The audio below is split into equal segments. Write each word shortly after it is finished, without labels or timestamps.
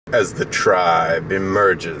as the tribe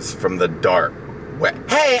emerges from the dark wet.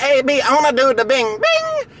 Hey, AB, I want to do the bing,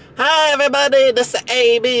 bing. Hi, everybody. This is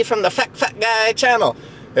AB from the Fat Guy channel.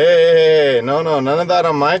 Hey, no, none of that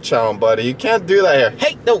on my channel, buddy. You can't do that here.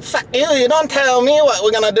 Hey, no, fuck you. You don't tell me what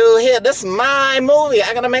we're going to do here. This is my movie.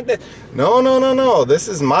 I got to make this. No. This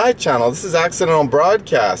is my channel. This is Accidental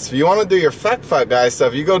Broadcast. If you want to do your Fat Guy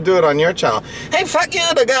stuff, you go do it on your channel. Hey, fuck you,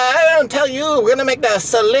 the guy. I don't tell you. We're going to make the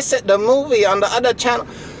Solicit the movie on the other channel.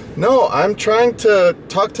 No, I'm trying to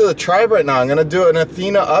talk to the tribe right now. I'm going to do an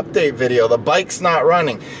Athena update video. The bike's not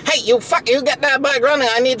running. Hey, you get that bike running.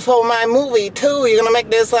 I need for my movie, too. You're going to make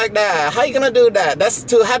this like that. How you going to do that? That's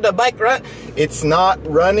to have the bike run? It's not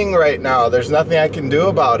running right now. There's nothing I can do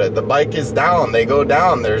about it. The bike is down. They go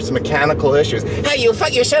down. There's mechanical issues. Hey, you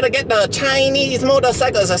should have get the Chinese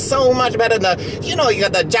motorcycles. Are so much better than you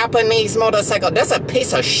got the Japanese motorcycle. That's a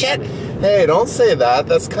piece of shit. Hey, don't say that.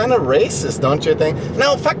 That's kind of racist, don't you think?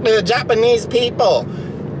 No, fuck the Japanese people.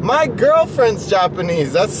 My girlfriend's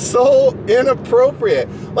Japanese. That's so inappropriate.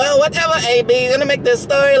 Well, whatever, AB. You're gonna make this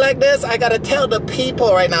story like this? I gotta tell the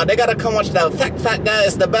people right now. They gotta come watch the Fat Guy.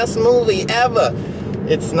 It's the best movie ever.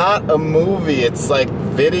 It's not a movie. It's like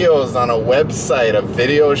videos on a website, a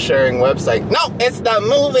video sharing website. No, it's the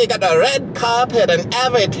movie. Got the red carpet and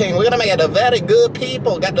everything. We're gonna make it a very good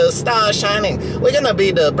people. Got the stars shining. We're gonna be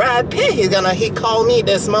the Brad Pitt. He called me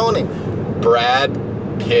this morning. Brad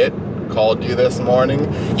Pitt called you this morning?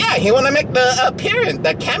 Yeah, he wanna make the appearance,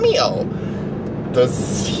 the cameo.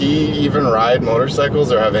 Does he even ride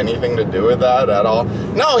motorcycles or have anything to do with that at all?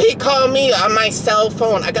 No, he called me on my cell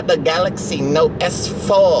phone. I got the Galaxy Note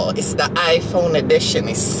S4. It's the iPhone edition.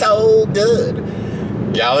 It's so good.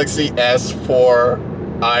 Galaxy S4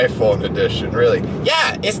 iPhone edition, really?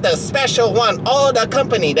 Yeah, it's the special one. All the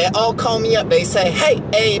company, they all call me up. They say, hey,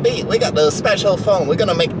 AB, we got the special phone. We're going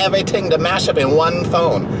to make everything to mash up in one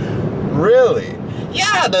phone. Really?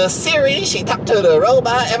 Yeah, the Siri, she talked to the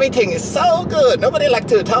robot. Everything is so good. Nobody like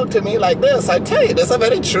to talk to me like this. I tell you, this is a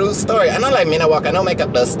very true story. I don't like Mina Walk. I don't make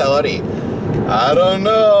up the story. I don't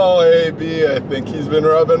know, AB. I think he's been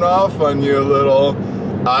rubbing off on you a little.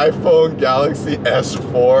 iPhone Galaxy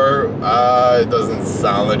S4. It doesn't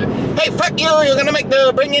sound legit. Hey, fuck you. You're going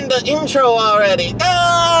to bring in the intro already.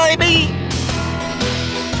 AB.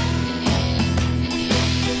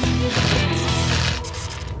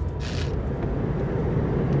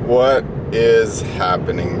 What is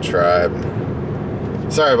happening, tribe?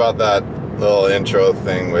 Sorry about that little intro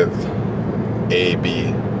thing with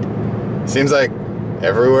AB. Seems like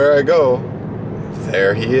everywhere I go,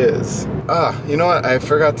 there he is. You know what? I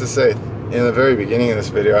forgot to say in the very beginning of this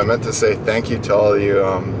video, I meant to say thank you to all of you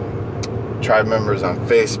tribe members on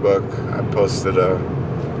Facebook. I posted a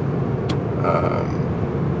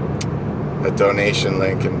donation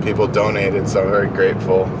link and people donated, so I'm very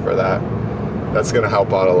grateful for that. That's going to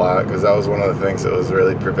help out a lot because that was one of the things that was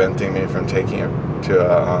really preventing me from taking it to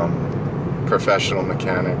a professional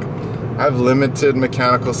mechanic. I have limited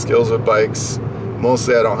mechanical skills with bikes.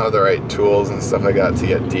 Mostly I don't have the right tools and stuff I got to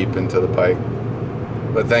get deep into the bike.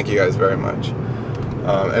 But thank you guys very much.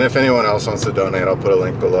 And if anyone else wants to donate, I'll put a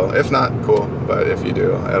link below. If not, cool. But if you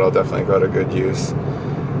do, it'll definitely go to good use.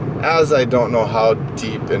 As I don't know how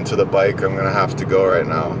deep into the bike I'm going to have to go right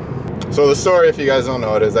now. So the story, if you guys don't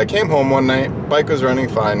know it, is I came home one night, bike was running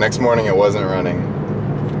fine, next morning it wasn't running.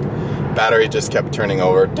 Battery just kept turning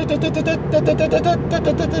over.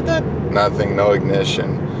 Nothing, no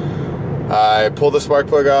ignition. I pulled the spark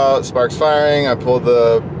plug out, spark's firing, I pulled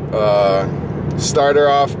the starter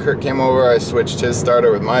off, Kurt came over, I switched his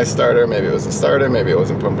starter with my starter, maybe it was the starter, maybe it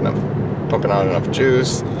wasn't pumping out enough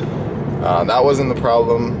juice. That wasn't the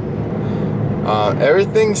problem.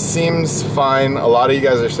 Everything seems fine. A lot of you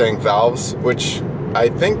guys are saying valves, which I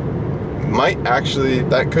think might actually,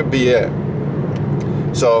 that could be it.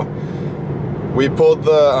 So we pulled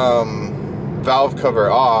the valve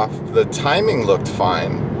cover off. The timing looked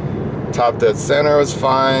fine. Top dead center was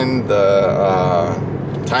fine. The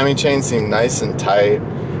timing chain seemed nice and tight.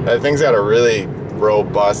 That thing's got a really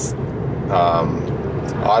robust,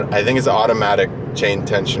 I think it's an automatic chain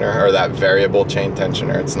tensioner, or that variable chain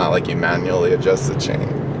tensioner. It's not like you manually adjust the chain.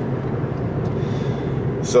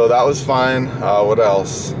 So that was fine. What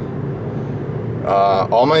else?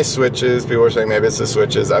 All my switches, people were saying maybe it's the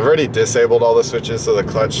switches. I've already disabled all the switches, so the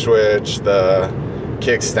clutch switch, the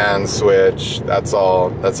kickstand switch, that's all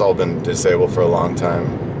been disabled for a long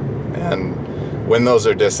time. And when those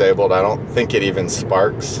are disabled, I don't think it even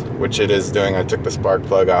sparks, which it is doing. I took the spark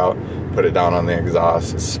plug out, put it down on the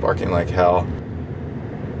exhaust. It's sparking like hell.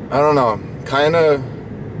 I don't know, kind of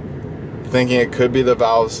thinking it could be the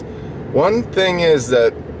valves. One thing is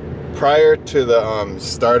that prior to the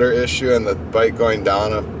starter issue and the bike going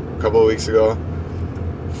down a couple of weeks ago,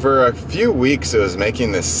 for a few weeks it was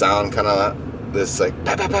making this sound, kind of this like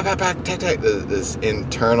this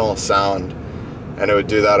internal sound, and it would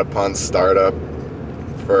do that upon startup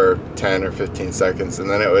for 10 or 15 seconds, and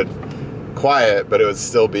then it would quiet, but it would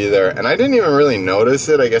still be there. And I didn't even really notice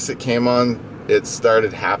it. I guess it came on, it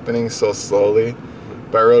started happening so slowly.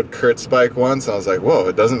 But I rode Kurt's bike once and I was like, whoa,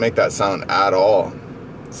 it doesn't make that sound at all.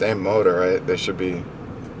 Same motor, right? They should be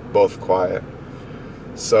both quiet.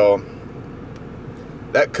 So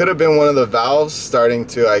that could have been one of the valves starting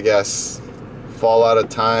to, I guess, fall out of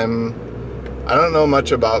time. I don't know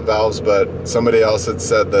much about valves, but somebody else had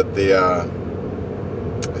said that the I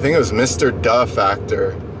think it was Mr. Duh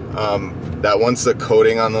factor, that once the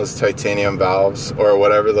coating on those titanium valves, or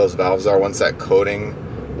whatever those valves are, once that coating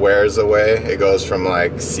wears away, it goes from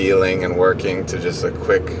like sealing and working to just a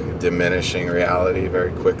quick diminishing reality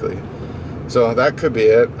very quickly. So that could be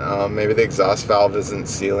it. Maybe the exhaust valve isn't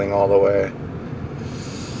sealing all the way.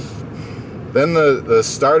 Then the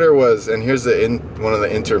starter was, and here's one of the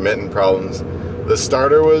intermittent problems. The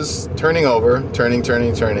starter was turning over, turning,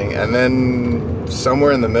 and then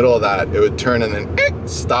somewhere in the middle of that, it would turn and then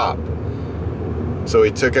stop. So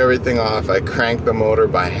we took everything off. I cranked the motor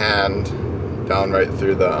by hand down right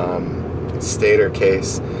through the stator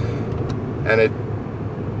case, and it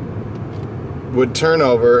would turn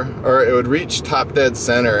over, or it would reach top dead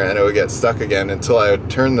center, and it would get stuck again until I would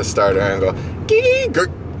turn the starter and go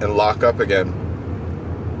and lock up again.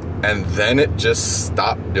 And then it just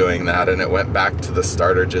stopped doing that, and it went back to the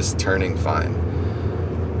starter just turning fine.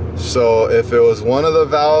 So if it was one of the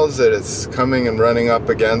valves that it's coming and running up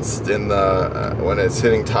against in the when it's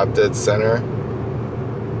hitting top dead center,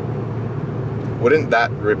 wouldn't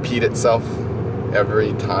that repeat itself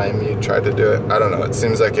every time you try to do it? I don't know, it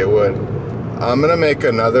seems like it would. I'm gonna make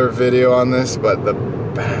another video on this, but the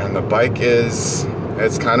bike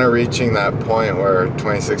it's kind of reaching that point where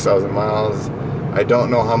 26,000 miles, I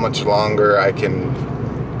don't know how much longer I can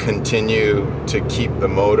continue to keep the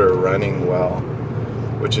motor running well,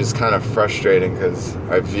 which is kind of frustrating because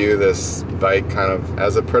I view this bike kind of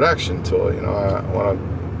as a production tool. You know, I want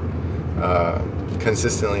to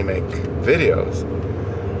consistently make videos.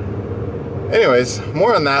 Anyways,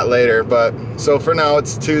 more on that later. But so for now,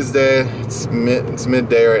 it's Tuesday. It's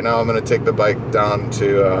midday right now. I'm gonna take the bike down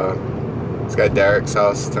to this guy Derek's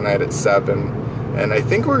house tonight at 7. And I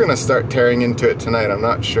think we're gonna start tearing into it tonight. I'm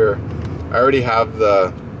not sure. I already have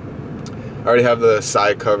the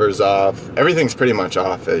side covers off. Everything's pretty much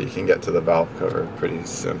off. You can get to the valve cover pretty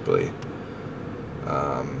simply.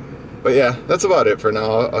 But yeah, that's about it for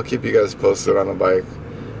now. I'll keep you guys posted on the bike.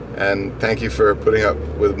 And thank you for putting up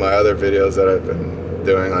with my other videos that I've been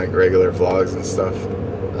doing, like regular vlogs and stuff.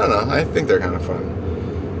 I don't know, I think they're kind of fun.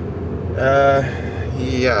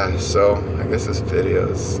 Yeah, so I guess this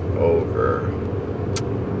video's over.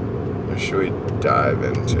 What should we dive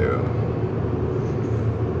into?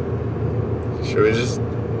 Should we just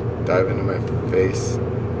dive into my face?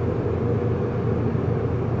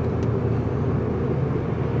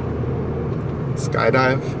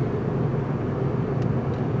 Skydive?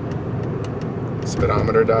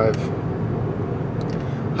 Speedometer dive?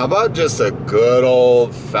 How about just a good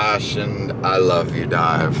old-fashioned I love you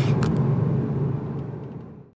dive?